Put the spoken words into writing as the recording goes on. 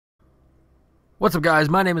What's up, guys?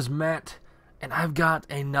 My name is Matt, and I've got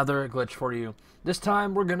another glitch for you. This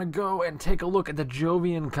time we're gonna go and take a look at the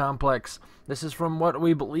Jovian Complex. This is from what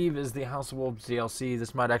we believe is the House of Wolves DLC.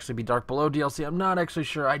 This might actually be Dark Below DLC. I'm not actually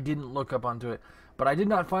sure. I didn't look up onto it, but I did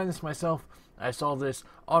not find this myself. I saw this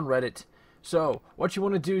on Reddit. So what you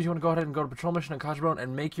want to do is you want to go ahead and go to Patrol Mission on Cosmodrome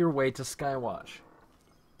and make your way to Skywatch.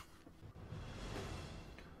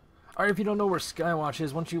 Alright, if you don't know where Skywatch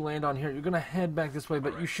is, once you land on here, you're going to head back this way,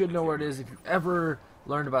 but you should know where it is. If you ever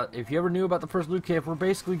knew about the first loot cave, we're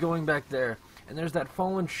basically going back there. And there's that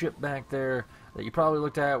fallen ship back there that you probably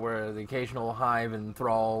looked at where the occasional Hive and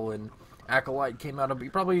Thrall and Acolyte came out of, but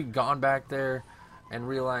you've probably gone back there and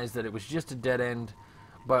realized that it was just a dead end.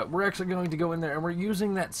 But we're actually going to go in there, and we're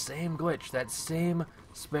using that same glitch, that same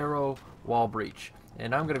Sparrow wall breach.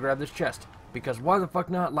 And I'm going to grab this chest, because why the fuck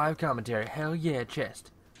not live commentary? Hell yeah,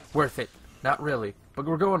 chest. Worth it. Not really. But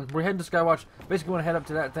we're heading to Skywatch. Basically want to head up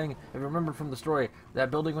to that thing. If you remember from the story,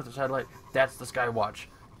 that building with the satellite, that's the Skywatch.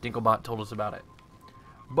 Dinklebot told us about it.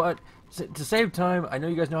 But to save time, I know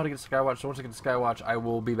you guys know how to get to Skywatch, so once I get to Skywatch, I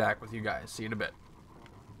will be back with you guys. See you in a bit.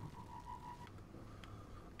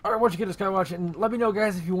 Alright, once you get to Skywatch, and let me know,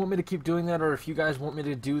 guys, if you want me to keep doing that, or if you guys want me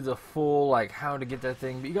to do the full, like, how to get that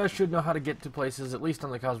thing. But you guys should know how to get to places, at least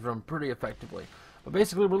on the Cosmodrome, pretty effectively. But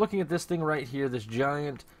basically, we're looking at this thing right here, this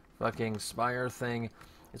giant fucking spire thing.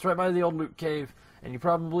 It's right by the old loot cave, and you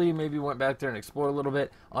probably maybe went back there and explored a little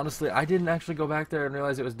bit. Honestly, I didn't actually go back there and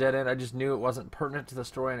realize it was dead end. I just knew it wasn't pertinent to the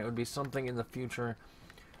story, and it would be something in the future.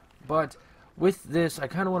 But with this, I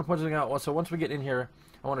kind of want to point something out. So once we get in here,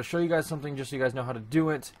 I want to show you guys something just so you guys know how to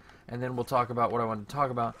do it, and then we'll talk about what I want to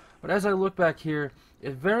talk about. But as I look back here,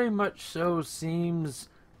 it very much so seems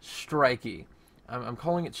striky. I'm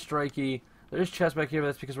calling it striky. There's chests back here, but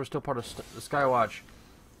that's because we're still part of the Skywatch.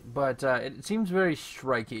 But it seems very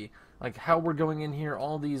striky. Like how we're going in here,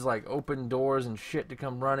 all these like open doors and shit to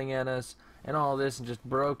come running at us, and all this, and just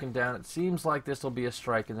broken down. It seems like this will be a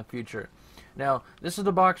strike in the future. Now, this is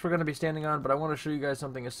the box we're going to be standing on, but I want to show you guys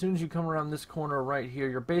something. As soon as you come around this corner right here,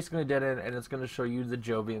 you're basically dead end, and it's going to show you the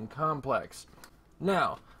Jovian Complex.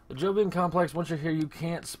 Now, the Jovian Complex, once you're here, you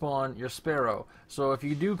can't spawn your Sparrow. So if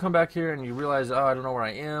you do come back here and you realize, oh, I don't know where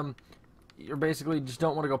I am, you basically just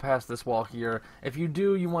don't want to go past this wall here. If you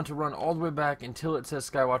do, you want to run all the way back until it says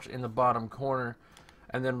Skywatch in the bottom corner,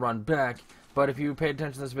 and then run back. But if you paid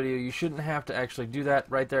attention to this video, you shouldn't have to actually do that.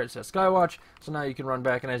 Right there it says Skywatch, so now you can run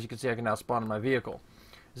back, and as you can see, I can now spawn in my vehicle.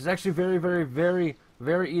 This is actually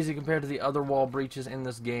very easy compared to the other wall breaches in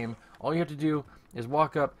this game. All you have to do is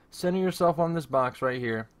walk up, center yourself on this box right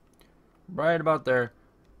here, right about there,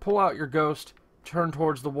 pull out your ghost, turn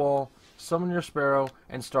towards the wall, summon your Sparrow,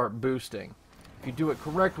 and start boosting. If you do it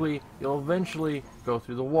correctly, you'll eventually go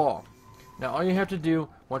through the wall. Now all you have to do,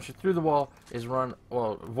 once you're through the wall, is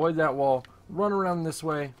avoid that wall, run around this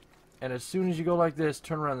way, and as soon as you go like this,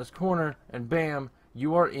 turn around this corner, and bam,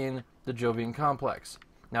 you are in the Jovian Complex.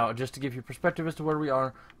 Now, just to give you perspective as to where we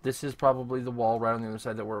are, this is probably the wall right on the other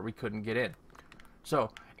side where we couldn't get in.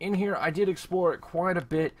 So, in here, I did explore it quite a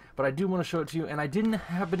bit, but I do want to show it to you, and I didn't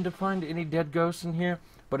happen to find any dead ghosts in here,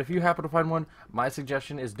 but if you happen to find one, my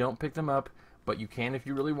suggestion is don't pick them up, but you can if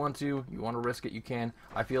you really want to. You want to risk it, you can.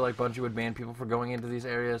 I feel like Bungie would ban people for going into these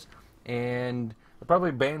areas, and they'll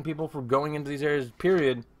probably ban people for going into these areas,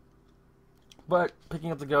 period, but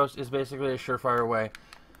picking up the ghost is basically a surefire way.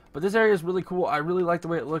 But this area is really cool. I really like the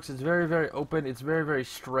way it looks. It's very open. It's very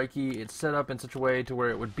striky. It's set up in such a way to where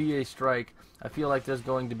it would be a strike. I feel like there's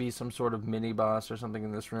going to be some sort of mini boss or something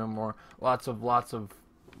in this room, or lots of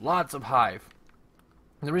Hive.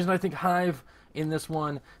 And the reason I think Hive in this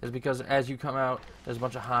one is because as you come out, there's a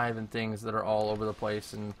bunch of Hive and things that are all over the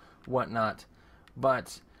place and whatnot.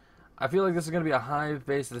 But I feel like this is going to be a Hive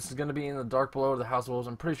base. This is going to be in the Dark Below, the House of Wolves.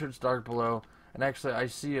 I'm pretty sure it's Dark Below. And actually, I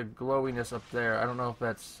see a glowiness up there. I don't know if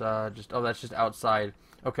that's that's just outside.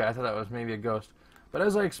 Okay, I thought that was maybe a ghost. But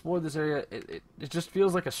as I explored this area, it just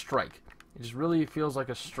feels like a strike. It just really feels like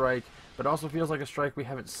a strike, but also feels like a strike we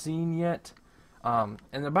haven't seen yet. And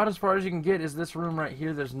about as far as you can get is this room right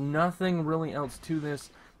here. There's nothing really else to this.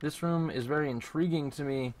 This room is very intriguing to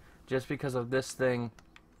me just because of this thing.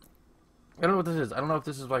 I don't know what this is. I don't know if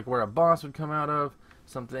this is like where a boss would come out of.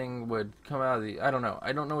 Something would come out of the... I don't know.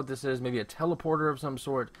 I don't know what this is. Maybe a teleporter of some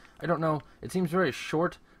sort. I don't know. It seems very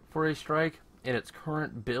short for a strike in its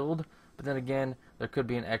current build. But then again, there could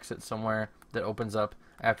be an exit somewhere that opens up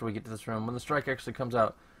after we get to this room when the strike actually comes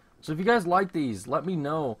out. So if you guys like these, let me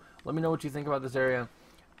know. Let me know what you think about this area.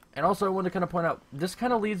 And also I want to kind of point out, this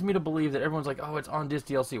kind of leads me to believe that everyone's like, oh, it's on this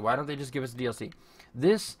DLC. Why don't they just give us a DLC?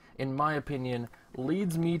 This, in my opinion,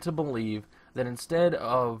 leads me to believe that instead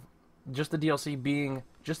of just the DLC being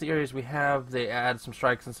just the areas we have, they add some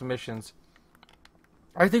strikes and some missions.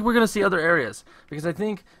 I think we're going to see other areas, because I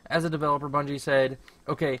think, as a developer, Bungie said,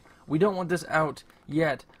 okay, we don't want this out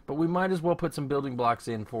yet, but we might as well put some building blocks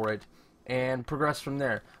in for it, and progress from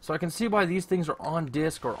there. So I can see why these things are on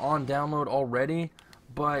disc or on download already,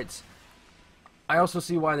 but I also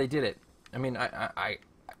see why they did it. I mean,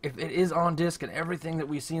 if it is on disc and everything that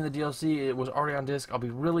we see in the DLC, it was already on disc, I'll be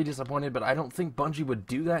really disappointed, but I don't think Bungie would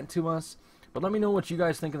do that to us. But let me know what you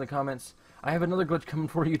guys think in the comments. I have another glitch coming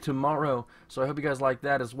for you tomorrow, so I hope you guys like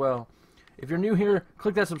that as well. If you're new here,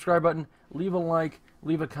 click that subscribe button, leave a like,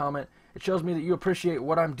 leave a comment. It shows me that you appreciate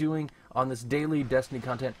what I'm doing on this daily Destiny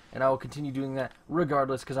content, and I will continue doing that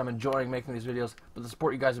regardless, because I'm enjoying making these videos. But the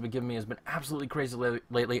support you guys have been giving me has been absolutely crazy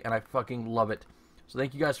lately, and I fucking love it. So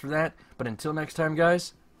thank you guys for that, but until next time,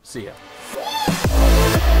 guys, see ya.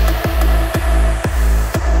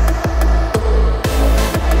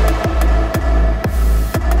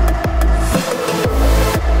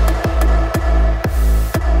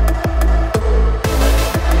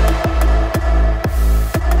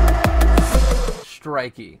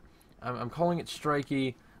 Strikey. I'm calling it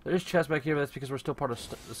strikey. There is chest back here, but that's because we're still part of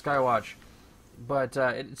the Skywatch. But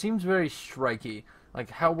it seems very strikey. Like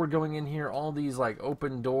how we're going in here, all these like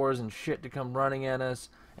open doors and shit to come running at us,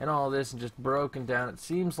 and all this, and just broken down. It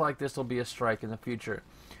seems like this will be a strike in the future.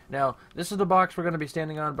 Now, this is the box we're going to be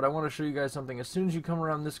standing on, but I want to show you guys something. As soon as you come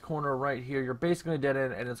around this corner right here, you're basically dead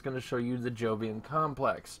end, and it's going to show you the Jovian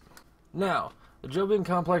Complex. Now, the Jovian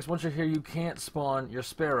Complex, once you're here, you can't spawn your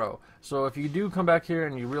Sparrow. So if you do come back here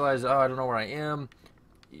and you realize, oh, I don't know where I am,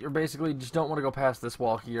 you basically just don't want to go past this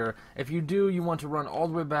wall here. If you do, you want to run all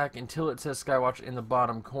the way back until it says Skywatch in the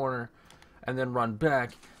bottom corner, and then run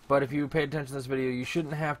back. But if you paid attention to this video, you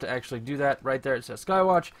shouldn't have to actually do that. Right there it says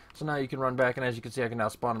Skywatch, so now you can run back, and as you can see, I can now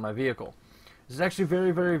spawn in my vehicle. This is actually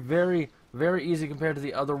very, very, very, very easy compared to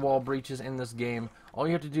the other wall breaches in this game. All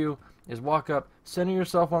you have to do is walk up, center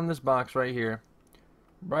yourself on this box right here,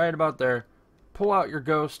 right about there, pull out your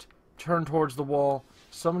ghost, turn towards the wall,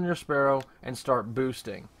 summon your Sparrow, and start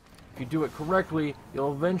boosting. If you do it correctly,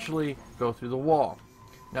 you'll eventually go through the wall.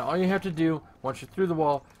 Now all you have to do, once you're through the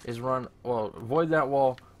wall, is avoid that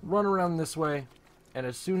wall, run around this way, and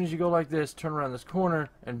as soon as you go like this, turn around this corner,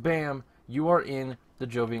 and bam, you are in the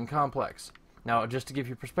Jovian Complex. Now, just to give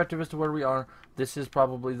you perspective as to where we are, this is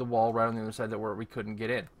probably the wall right on the other side where we couldn't get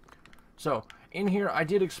in. So, in here, I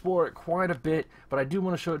did explore it quite a bit, but I do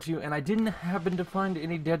want to show it to you, and I didn't happen to find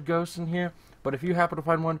any dead ghosts in here, but if you happen to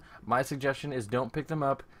find one, my suggestion is don't pick them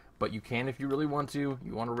up, but you can if you really want to.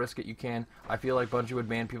 You want to risk it, you can. I feel like Bungie would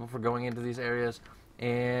ban people for going into these areas,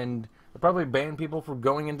 and they'll probably ban people for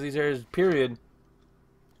going into these areas, period,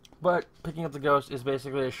 but picking up the ghost is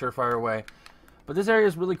basically a surefire way. But this area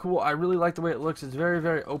is really cool. I really like the way it looks. It's very,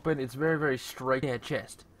 very open. It's very, very straight. Yeah,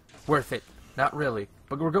 chest. Worth it. Not really.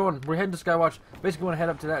 But we're heading to Skywatch. Basically want to head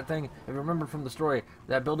up to that thing. If you remember from the story,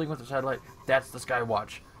 that building with the satellite, that's the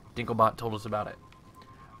Skywatch. Dinklebot told us about it.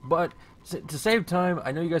 But to save time,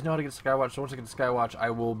 I know you guys know how to get to Skywatch, so once I get to Skywatch, I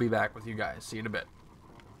will be back with you guys. See you in a bit.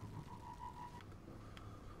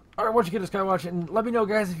 Alright, once you get to Skywatch, and let me know,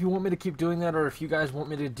 guys, if you want me to keep doing that, or if you guys want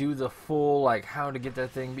me to do the full, like, how to get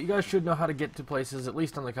that thing. But you guys should know how to get to places, at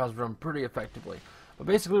least on the Cosmodrome, pretty effectively. But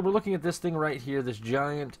basically, we're looking at this thing right here, this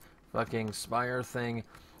giant fucking spire thing.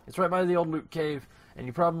 It's right by the old loot cave, and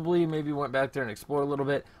you probably maybe went back there and explored a little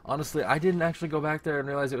bit. Honestly, I didn't actually go back there and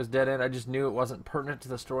realize it was dead end. I just knew it wasn't pertinent to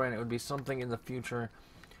the story, and it would be something in the future.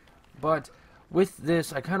 But with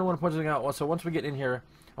this, I kind of want to point something out. So once we get in here,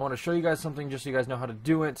 I want to show you guys something just so you guys know how to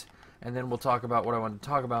do it, and then we'll talk about what I want to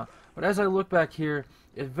talk about. But as I look back here,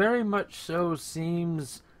 it very much so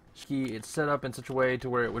seems it's set up in such a way to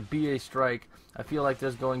where it would be a strike. I feel like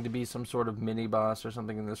there's going to be some sort of mini boss or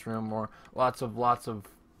something in this room, or lots of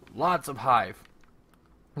hive.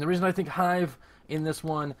 And the reason I think hive in this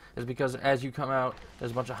one is because as you come out,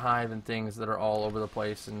 there's a bunch of hive and things that are all over the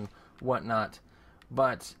place and whatnot.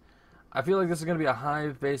 But I feel like this is going to be a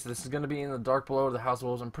hive base. This is going to be in the dark below the house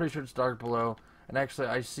wolves. I'm pretty sure it's dark below. And actually,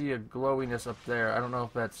 I see a glowiness up there. I don't know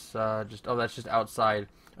if that's that's just outside.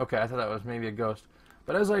 Okay, I thought that was maybe a ghost.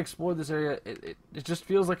 But as I explored this area, it just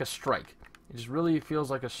feels like a strike. It just really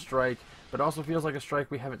feels like a strike, but also feels like a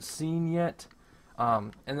strike we haven't seen yet.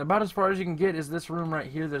 And about as far as you can get is this room right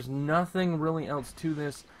here. There's nothing really else to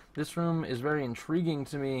this. This room is very intriguing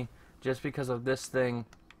to me just because of this thing.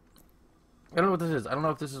 I don't know what this is. I don't know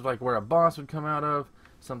if this is like where a boss would come out of.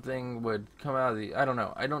 Something would come out of the... I don't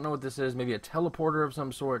know. I don't know what this is. Maybe a teleporter of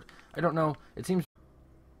some sort. I don't know. It seems...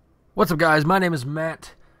 What's up, guys? My name is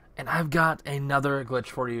Matt, And I've got another glitch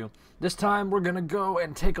for you. This time we're going to go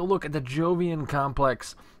and take a look at the Jovian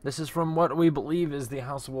Complex. This is from what we believe is the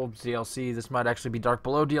House of Wolves DLC. This might actually be Dark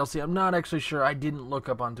Below DLC. I'm not actually sure. I didn't look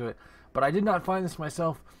up onto it. But I did not find this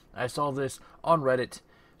myself. I saw this on Reddit.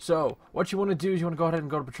 So, what you want to do is you want to go ahead and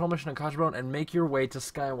go to Patrol Mission on Cosmodrome and make your way to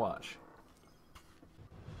Skywatch.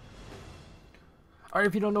 Alright,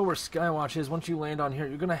 if you don't know where Skywatch is, once you land on here,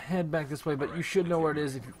 you're going to head back this way, but you should know where it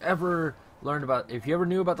is. If you ever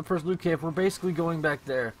knew about the first loot cave, we're basically going back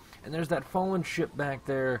there. And there's that fallen ship back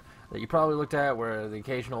there that you probably looked at where the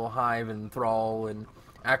occasional Hive and Thrall and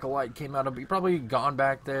Acolyte came out of. You've probably gone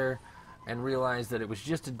back there and realized that it was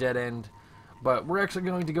just a dead end. But we're actually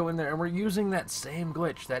going to go in there and we're using that same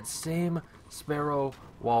glitch, that same Sparrow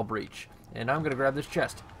wall breach. And I'm going to grab this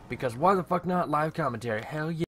chest because why the fuck not live commentary? Hell yeah.